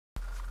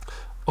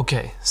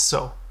Okay,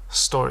 so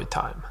story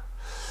time.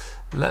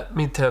 Let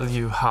me tell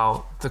you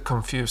how The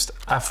Confused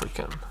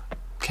African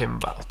came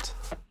about.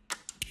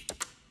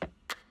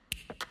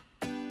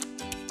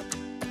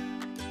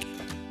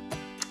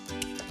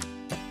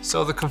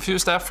 So The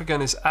Confused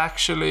African is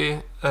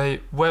actually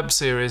a web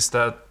series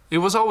that it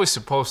was always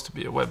supposed to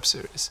be a web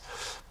series,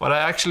 but I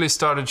actually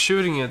started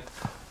shooting it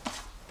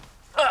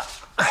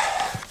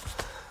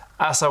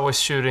as I was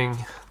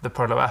shooting The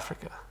Pearl of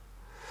Africa.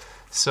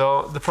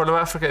 So The Pearl of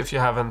Africa, if you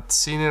haven't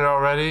seen it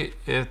already,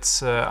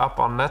 it's up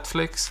on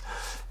Netflix.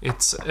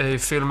 It's a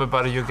film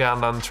about a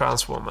Ugandan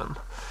trans woman.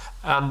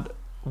 And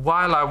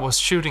while I was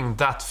shooting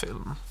that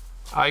film,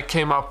 I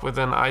came up with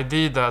an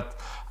idea that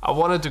I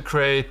wanted to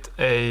create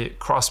a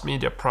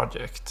cross-media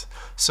project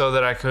so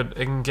that I could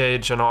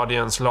engage an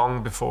audience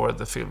long before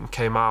the film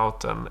came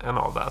out and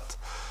all that.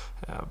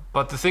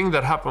 But the thing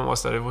that happened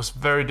was that it was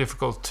very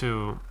difficult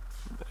to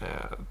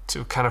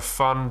kind of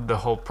fund the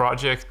whole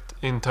project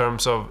in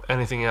terms of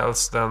anything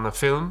else than a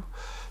film.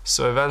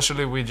 So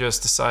eventually we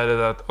just decided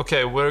that,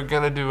 okay, we're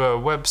gonna do a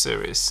web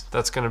series.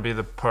 That's gonna be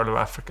The Pearl of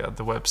Africa,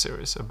 the web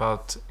series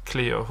about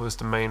Cleo, who's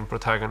the main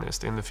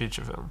protagonist in the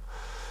feature film.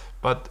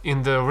 But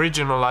in the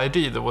original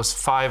idea, there was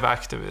 5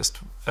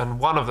 activists, and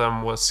one of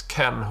them was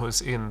Ken,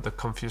 who's in The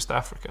Confused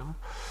African.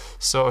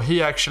 So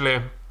he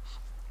actually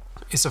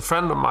is a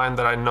friend of mine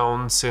that I've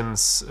known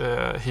since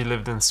he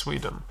lived in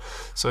Sweden.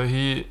 So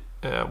he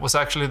was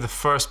actually the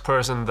first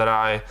person that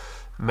I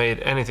made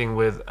anything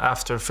with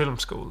after film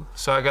school.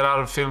 So I got out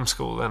of film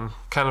school, and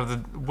kind of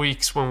the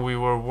weeks when we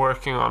were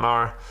working on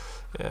our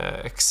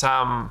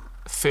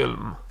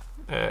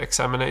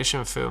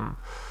examination film,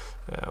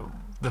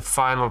 the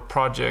final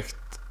project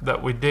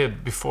that we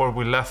did before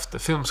we left the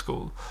film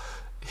school,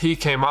 he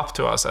came up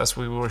to us as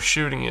we were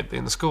shooting it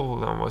in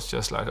school and was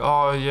just like,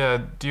 oh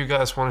yeah, do you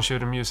guys want to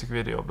shoot a music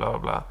video, blah blah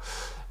blah.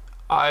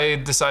 I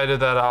decided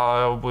that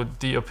I would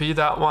DOP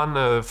that one.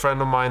 A friend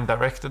of mine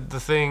directed the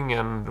thing,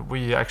 and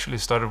we actually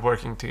started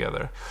working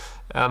together.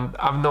 And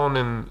I've known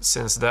him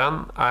since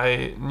then.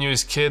 I knew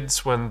his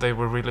kids when they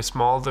were really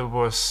small. They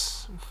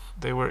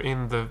were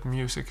in the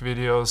music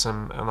videos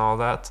and all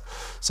that.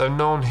 So I've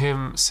known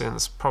him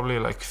since probably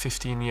like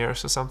 15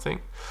 years or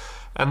something.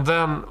 And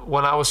then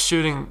when I was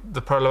shooting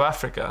The Pearl of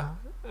Africa,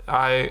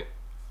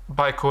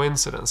 by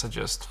coincidence, I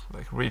just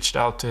like reached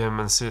out to him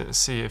and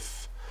see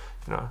if,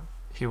 you know,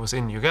 he was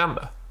in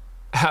Uganda,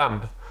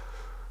 and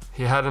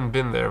he hadn't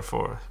been there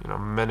for, you know,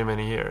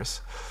 many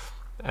years,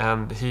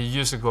 and he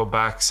used to go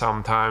back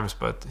sometimes,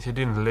 but he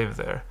didn't live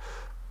there.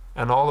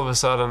 And all of a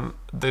sudden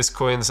this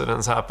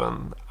coincidence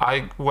happened.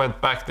 I went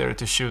back there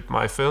to shoot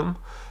my film,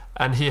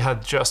 and he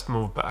had just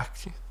moved back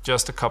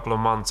just a couple of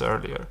months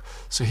earlier.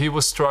 So he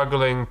was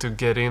struggling to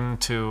get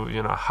into,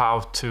 you know, how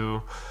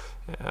to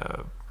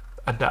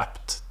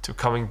adapt to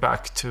coming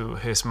back to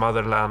his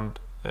motherland,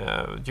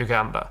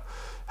 Uganda,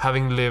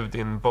 having lived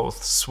in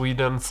both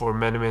Sweden for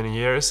many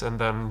years and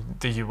then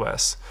the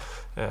US,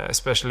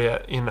 especially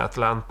in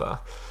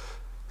Atlanta.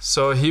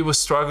 So he was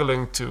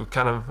struggling to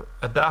kind of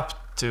adapt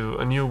to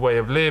a new way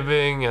of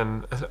living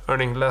and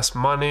earning less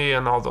money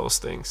and all those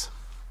things.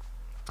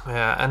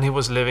 And he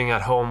was living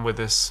at home with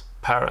his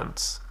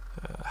parents,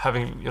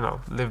 having, you know,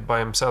 lived by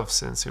himself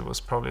since he was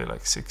probably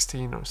like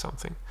 16 or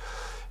something.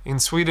 In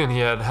Sweden he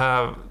had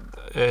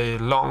a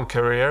long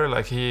career,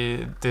 like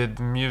he did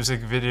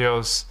music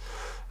videos,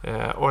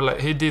 or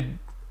like he did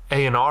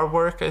A&R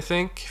work, I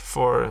think,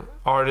 for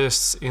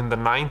artists in the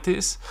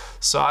 90s.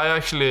 So I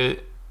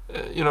actually,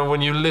 you know,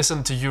 when you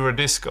listen to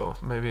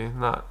Eurodisco, maybe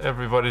not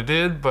everybody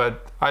did,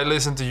 but I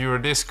listened to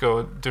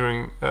Eurodisco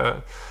during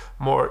a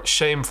more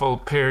shameful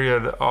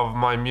period of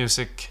my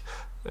music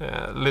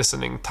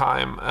listening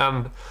time.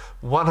 And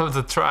one of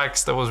the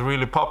tracks that was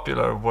really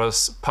popular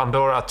was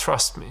Pandora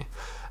Trust Me.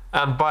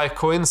 And by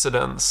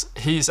coincidence,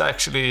 he's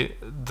actually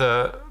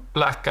the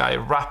black guy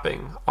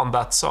rapping on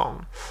that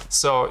song.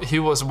 So he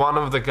was one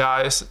of the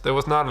guys. There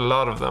was not a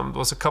lot of them. There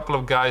was a couple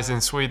of guys in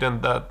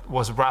Sweden that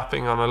was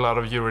rapping on a lot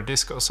of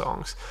Eurodisco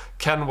songs.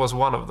 Ken was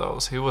one of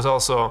those. He was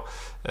also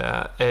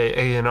a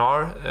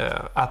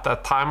A&R at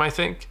that time, I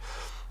think.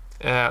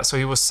 So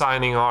he was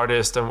signing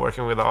artists and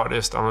working with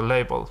artists on a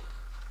label.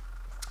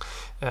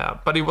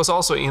 But he was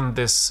also in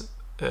this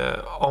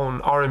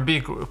own R&B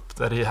group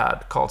that he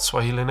had called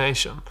Swahili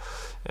Nation.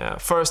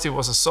 First he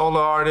was a solo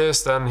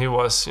artist, and he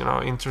was, you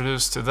know,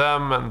 introduced to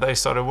them, and they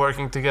started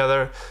working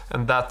together,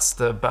 and that's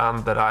the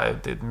band that I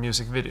did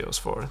music videos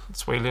for,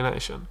 Swahili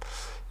Nation.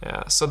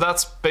 So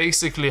that's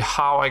basically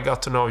how I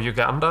got to know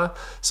Uganda.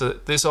 So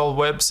this whole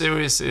web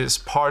series is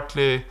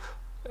partly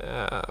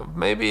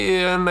maybe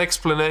an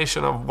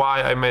explanation of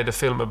why I made a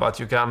film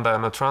about Uganda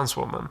and a trans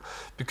woman,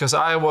 because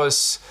I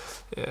was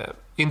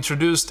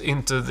introduced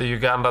into the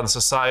Ugandan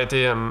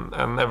society and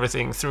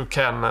everything through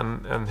Ken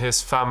and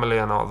his family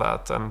and all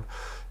that. And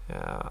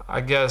I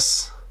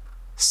guess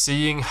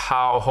seeing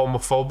how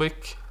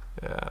homophobic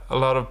a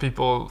lot of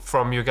people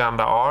from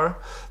Uganda are,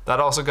 that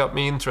also got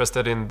me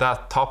interested in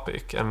that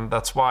topic, and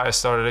that's why I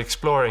started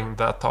exploring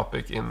that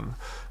topic in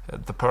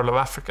The Pearl of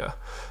Africa.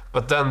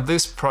 But then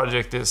this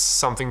project is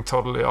something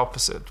totally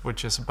opposite,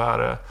 which is about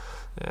a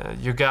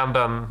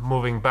Ugandan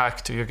moving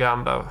back to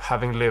Uganda,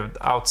 having lived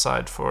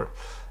outside for,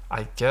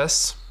 I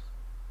guess,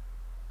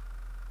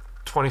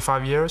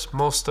 25 years,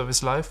 most of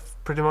his life,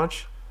 pretty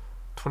much.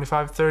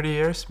 25, 30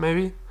 years,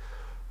 maybe.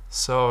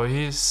 So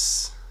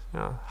he's, you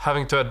know,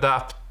 having to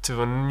adapt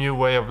to a new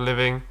way of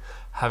living,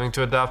 having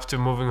to adapt to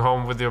moving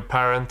home with your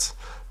parents.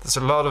 There's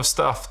a lot of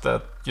stuff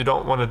that you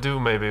don't want to do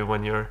maybe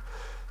when you're,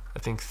 I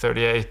think,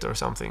 38 or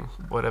something,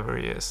 whatever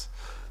he is.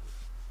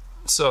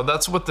 So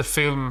that's what the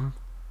film's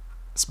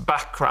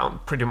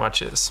background pretty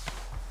much is.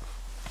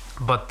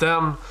 But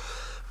then,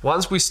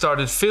 once we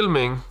started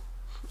filming,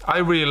 I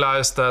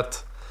realized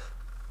that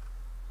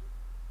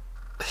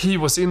he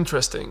was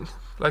interesting.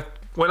 Like,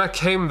 when I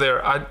came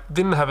there, I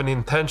didn't have any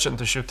intention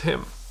to shoot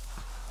him.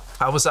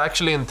 I was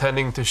actually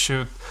intending to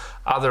shoot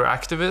other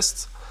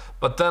activists,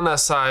 but then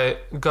as I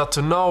got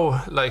to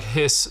know like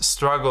his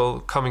struggle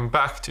coming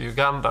back to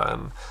Uganda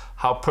and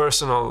how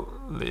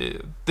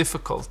personally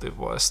difficult it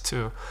was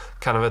to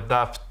kind of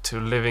adapt to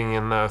living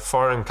in a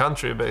foreign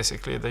country,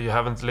 basically, that you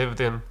haven't lived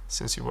in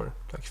since you were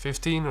like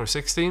 15 or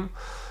 16.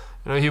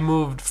 You know, he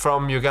moved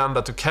from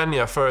Uganda to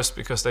Kenya first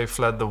because they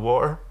fled the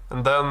war,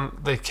 and then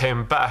they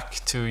came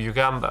back to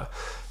Uganda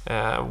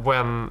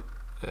when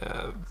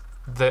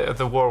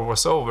the war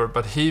was over,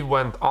 but he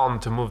went on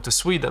to move to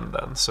Sweden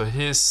then. So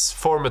his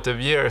formative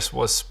years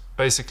was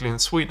basically in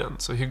Sweden.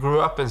 So he grew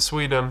up in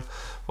Sweden,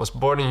 was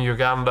born in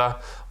Uganda,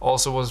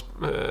 also was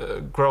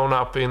grown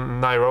up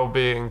in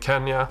Nairobi in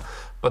Kenya,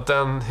 but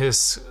then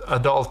his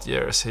adult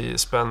years he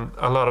spent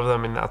a lot of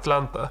them in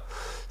Atlanta.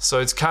 So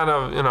it's kind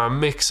of, you know, a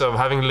mix of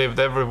having lived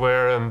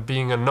everywhere and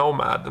being a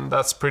nomad, and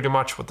that's pretty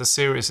much what the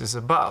series is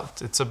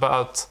about. It's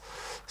about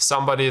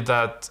somebody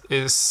that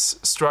is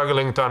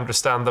struggling to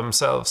understand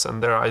themselves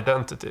and their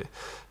identity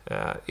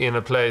in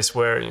a place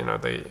where, you know,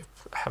 they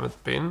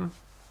haven't been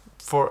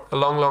for a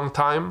long, long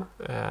time,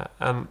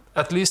 and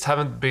at least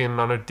haven't been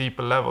on a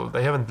deeper level.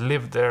 They haven't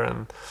lived there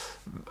and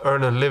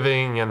earned a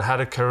living and had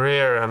a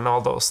career and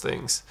all those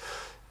things.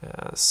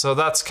 So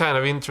that's kind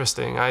of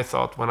interesting, I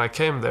thought, when I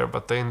came there,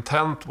 but the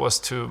intent was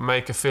to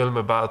make a film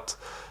about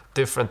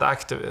different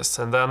activists,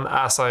 and then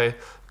as I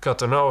got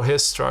to know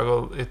his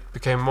struggle, it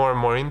became more and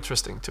more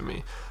interesting to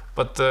me.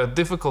 But the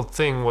difficult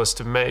thing was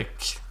to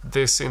make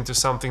this into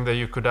something that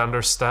you could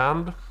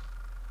understand,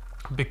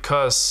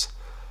 because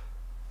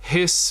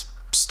his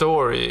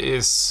story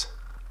is...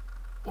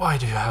 Why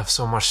do you have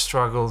so much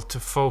struggle to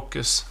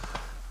focus?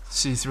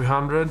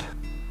 C300?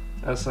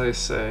 As I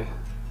say,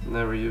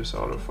 never use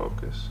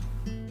autofocus.